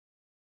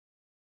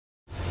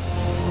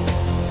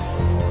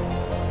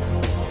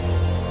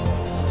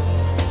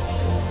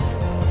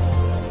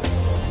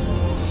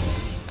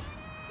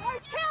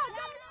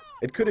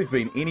It could have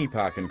been any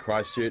park in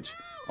Christchurch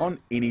on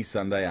any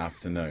Sunday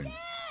afternoon.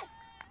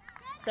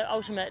 So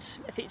ultimate,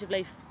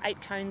 effectively 8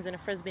 cones and a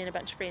frisbee and a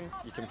bunch of friends.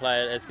 You can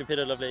play it as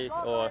competitively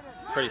or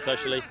pretty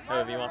socially,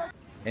 however you want.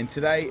 And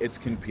today it's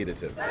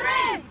competitive.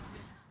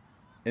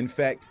 In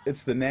fact,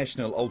 it's the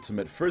National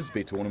Ultimate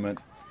Frisbee Tournament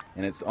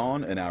and it's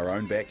on in our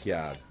own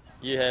backyard.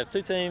 You have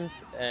 2 teams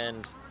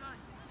and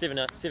 7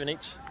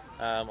 each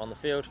on the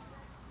field,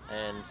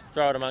 and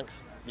throw it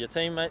amongst your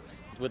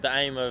teammates with the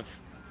aim of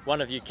one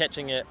of you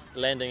catching it,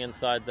 landing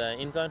inside the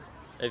end zone.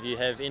 If you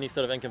have any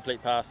sort of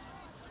incomplete pass,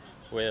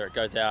 whether it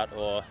goes out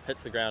or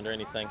hits the ground or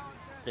anything,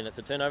 then it's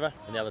a turnover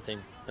and the other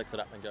team picks it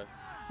up and goes.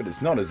 But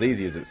it's not as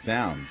easy as it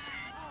sounds.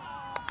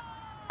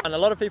 And a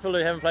lot of people who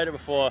haven't played it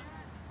before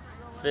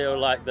feel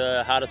like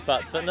the hardest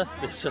part's fitness.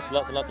 There's just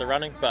lots and lots of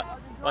running, but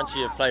once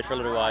you've played for a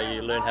little while,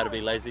 you learn how to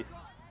be lazy.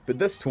 But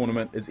this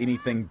tournament is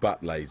anything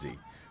but lazy,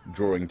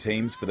 drawing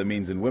teams for the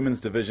men's and women's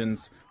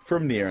divisions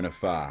from near and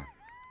afar.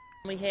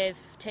 We have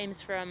teams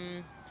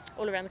from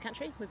all around the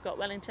country. We've got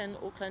Wellington,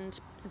 Auckland,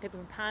 some people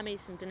from Palmy,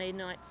 some Dunedin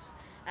Knights,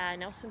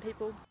 Nelson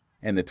people.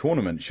 And the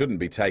tournament shouldn't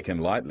be taken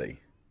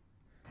lightly.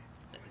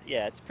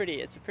 Yeah, it's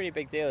a pretty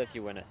big deal if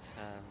you win it.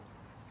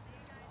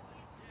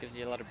 It gives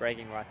you a lot of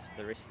bragging rights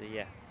for the rest of the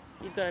year.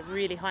 You've got a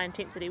really high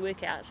intensity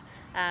workout,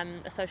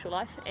 a social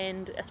life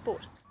and a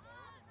sport.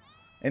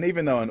 And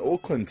even though an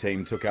Auckland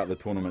team took out the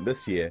tournament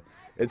this year,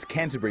 it's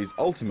Canterbury's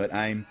ultimate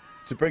aim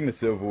to bring the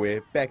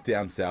silverware back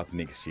down south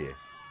next year.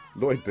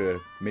 Lloyd Burr,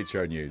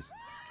 Metro News.